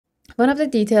One of the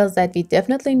details that we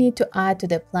definitely need to add to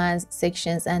the plans,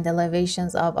 sections, and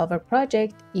elevations of our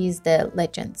project is the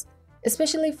legends,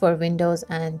 especially for windows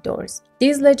and doors.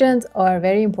 These legends are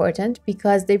very important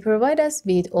because they provide us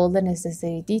with all the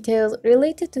necessary details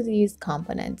related to these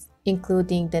components,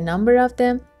 including the number of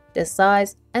them, the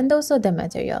size, and also the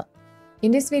material.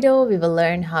 In this video, we will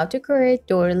learn how to create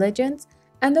door legends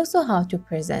and also how to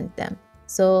present them.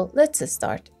 So let's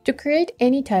start. To create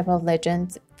any type of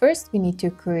legend, first we need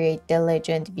to create the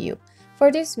legend view.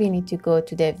 For this, we need to go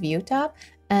to the View tab,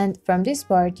 and from this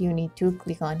part, you need to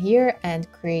click on here and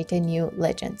create a new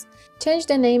legend. Change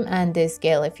the name and the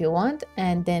scale if you want,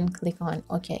 and then click on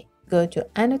OK. Go to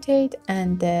Annotate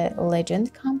and the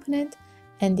Legend component,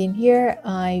 and in here,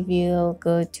 I will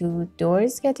go to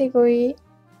Doors category,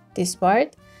 this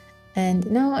part.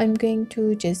 And now I'm going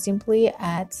to just simply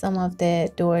add some of the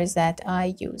doors that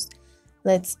I used.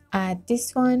 Let's add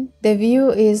this one. The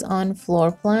view is on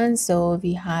floor plan, so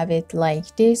we have it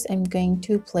like this. I'm going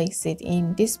to place it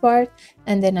in this part,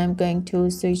 and then I'm going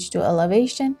to switch to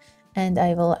elevation, and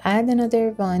I will add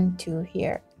another one to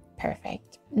here.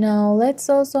 Perfect. Now let's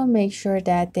also make sure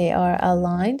that they are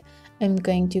aligned. I'm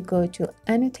going to go to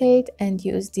Annotate and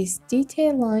use this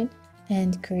detail line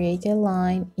and create a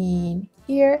line in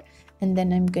here, and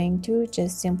then I'm going to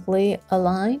just simply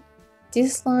align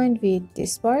this line with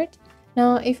this part.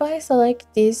 Now if I select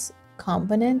this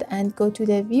component and go to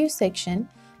the view section,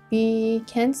 we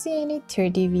can't see any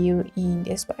 3D view in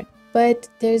this part, but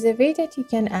there's a way that you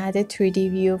can add a 3D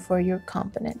view for your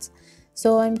components.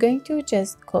 So I'm going to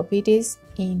just copy this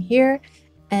in here,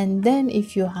 and then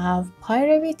if you have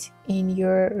Revit in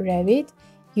your Revit,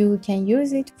 you can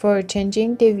use it for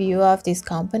changing the view of this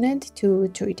component to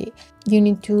 3D. You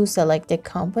need to select the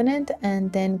component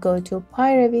and then go to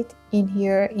Revit. In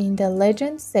here in the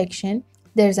Legend section,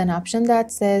 there's an option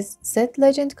that says Set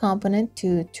Legend Component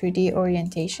to 3D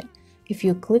Orientation. If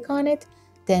you click on it,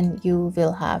 then you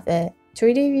will have a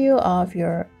 3D view of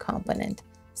your component,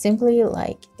 simply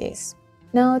like this.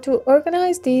 Now to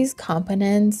organize these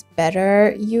components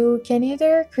better, you can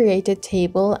either create a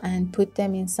table and put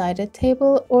them inside a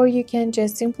table, or you can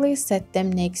just simply set them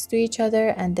next to each other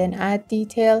and then add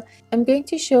detail. I'm going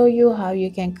to show you how you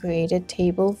can create a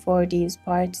table for these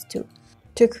parts too.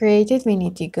 To create it, we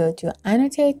need to go to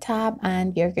Annotate tab,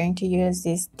 and we are going to use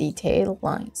these detail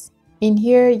lines. In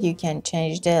here, you can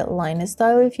change the line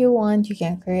style if you want. You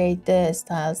can create the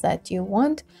styles that you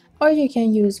want, or you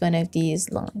can use one of these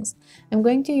lines. I'm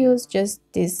going to use just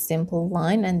this simple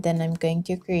line, and then I'm going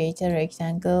to create a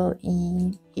rectangle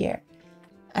in here.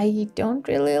 I don't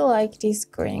really like this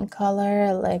green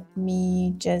color. Let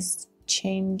me just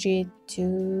change it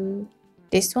to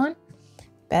this one,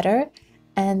 better.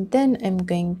 And then I'm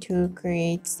going to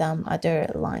create some other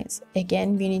lines.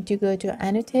 Again, we need to go to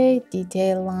Annotate,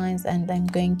 Detail Lines, and I'm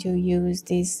going to use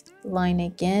this line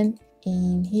again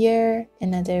in here,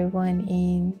 another one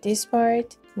in this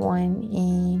part, one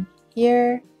in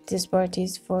here. This part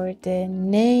is for the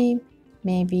name.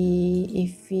 Maybe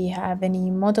if we have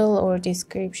any model or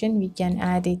description, we can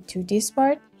add it to this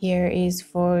part. Here is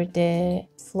for the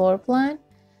floor plan,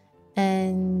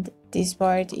 and this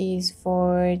part is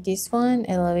for this one,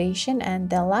 elevation, and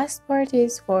the last part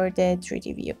is for the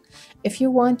 3D view. If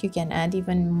you want, you can add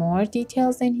even more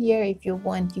details in here. If you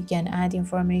want, you can add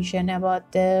information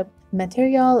about the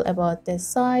material, about the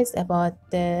size, about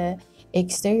the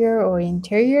exterior or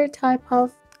interior type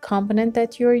of component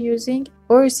that you're using,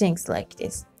 or things like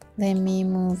this. Let me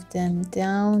move them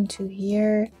down to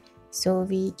here so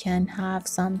we can have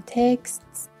some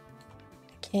texts.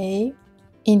 Okay.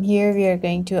 In here, we are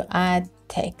going to add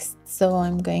text. So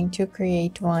I'm going to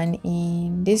create one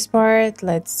in this part.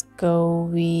 Let's go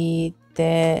with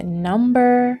the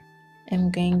number.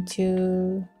 I'm going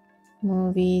to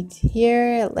move it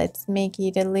here. Let's make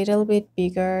it a little bit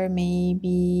bigger,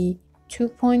 maybe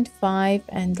 2.5,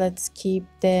 and let's keep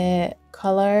the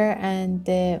color and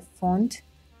the font.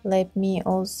 Let me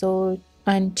also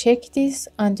uncheck this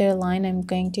underline. I'm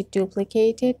going to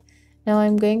duplicate it. Now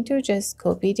I'm going to just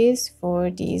copy this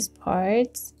for these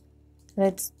parts.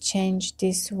 Let's change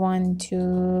this one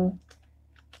to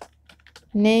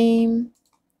name,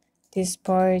 this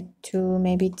part to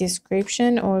maybe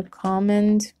description or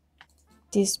comment.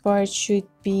 This part should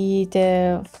be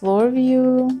the floor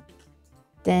view.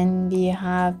 Then we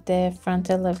have the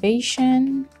front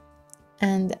elevation,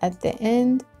 and at the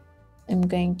end I'm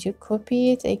going to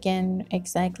copy it again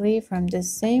exactly from the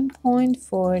same point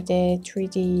for the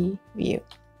 3D view.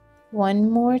 One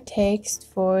more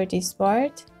text for this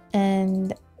part,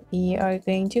 and we are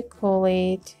going to call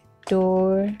it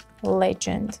door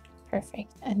legend.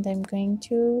 Perfect. And I'm going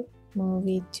to move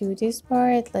it to this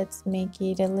part. Let's make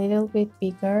it a little bit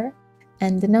bigger.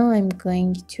 And now I'm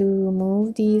going to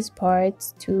move these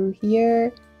parts to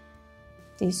here.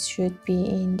 This should be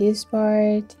in this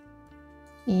part,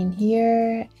 in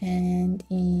here, and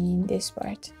in this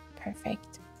part.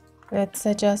 Perfect. Let's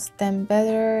adjust them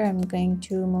better. I'm going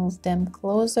to move them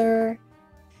closer.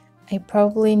 I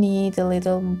probably need a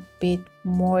little bit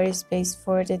more space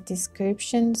for the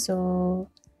description, so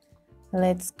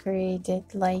let's create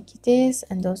it like this.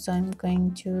 And also I'm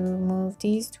going to move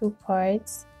these two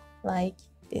parts like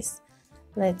this.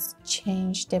 Let's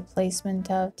change the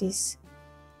placement of this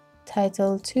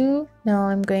title too. Now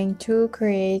I'm going to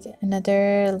create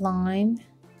another line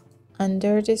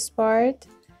under this part,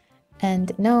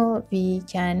 and now we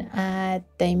can add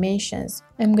dimensions.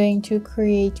 I'm going to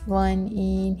create one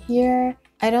in here.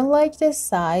 I don't like the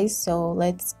size, so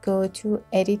let's go to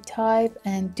edit type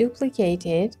and duplicate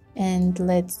it, and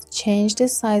let's change the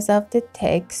size of the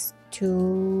text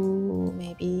to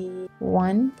maybe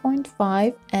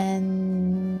 1.5,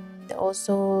 and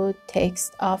also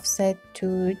text offset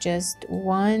to just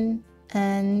 1,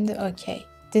 and okay,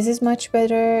 this is much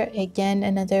better. Again,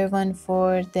 another one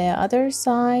for the other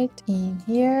side in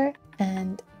here,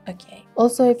 and okay.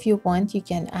 Also, if you want, you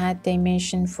can add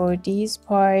dimension for these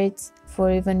parts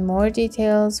for even more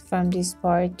details from this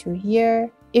part to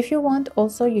here. If you want,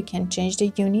 also you can change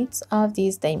the units of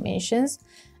these dimensions.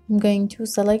 I'm going to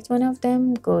select one of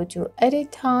them, go to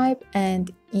edit type,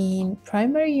 and in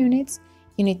primary units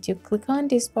you need to click on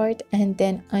this part and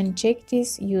then uncheck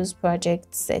this use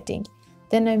project setting.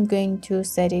 Then I'm going to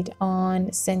set it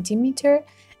on centimeter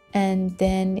and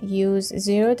then use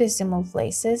 0 decimal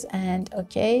places, and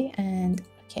okay, and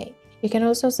okay. You can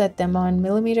also set them on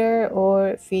millimeter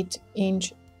or feet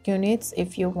inch units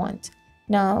if you want.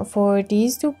 Now for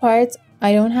these two parts,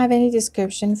 I don't have any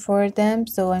description for them,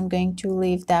 so I'm going to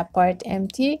leave that part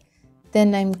empty.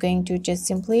 Then I'm going to just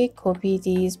simply copy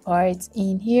these parts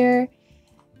in here.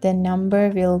 The number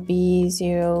will be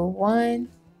 01.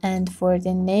 And for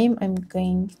the name, I'm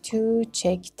going to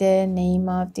check the name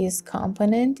of this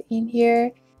component in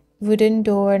here, wooden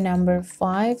door number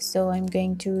 5. So I'm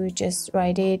going to just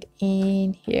write it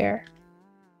in here.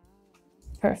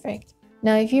 Perfect.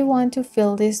 Now, if you want to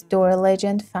fill this door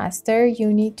legend faster,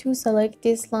 you need to select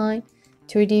this line,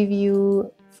 3D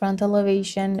view, front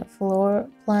elevation, floor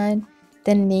plan,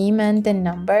 the name and the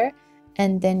number,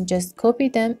 and then just copy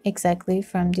them exactly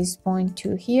from this point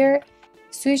to here.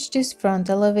 Switch this front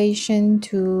elevation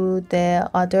to the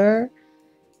other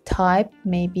type,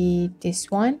 maybe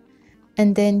this one,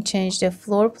 and then change the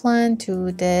floor plan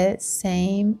to the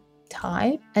same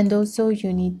type. And also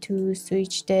you need to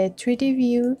switch the 3D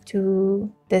view to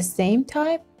the same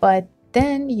type, but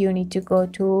then you need to go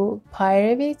to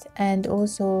Revit and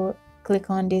also click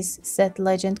on this set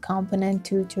legend component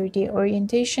to 3D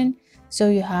orientation, so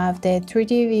you have the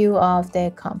 3D view of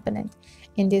the component.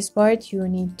 In this part you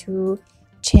need to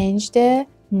change the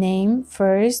name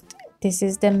first. This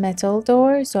is the metal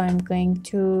door, so I'm going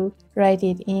to write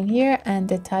it in here, and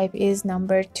the type is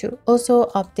number 2. Also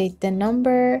update the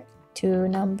number to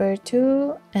number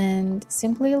 2, and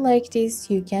simply like this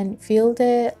you can fill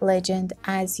the legend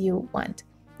as you want.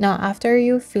 Now after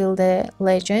you fill the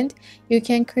legend, you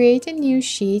can create a new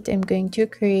sheet. I'm going to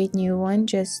create new one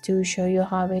just to show you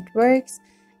how it works.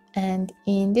 And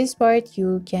in this part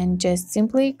you can just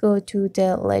simply go to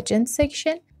the legend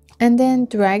section and then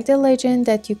drag the legend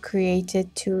that you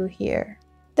created to here.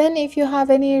 Then if you have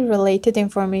any related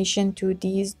information to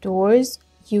these doors,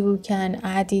 you can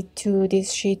add it to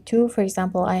this sheet too. For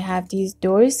example, I have these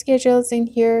door schedules in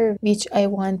here which I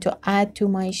want to add to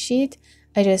my sheet.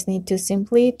 I just need to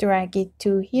simply drag it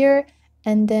to here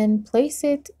and then place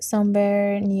it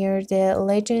somewhere near the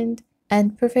legend.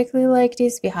 And perfectly like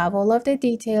this, we have all of the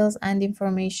details and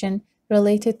information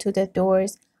related to the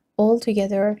doors all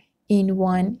together in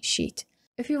one sheet.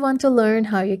 If you want to learn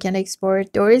how you can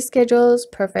export door schedules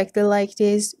perfectly like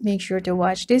this, make sure to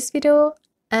watch this video,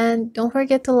 and don't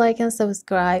forget to like and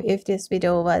subscribe if this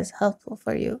video was helpful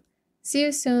for you. See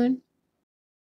you soon!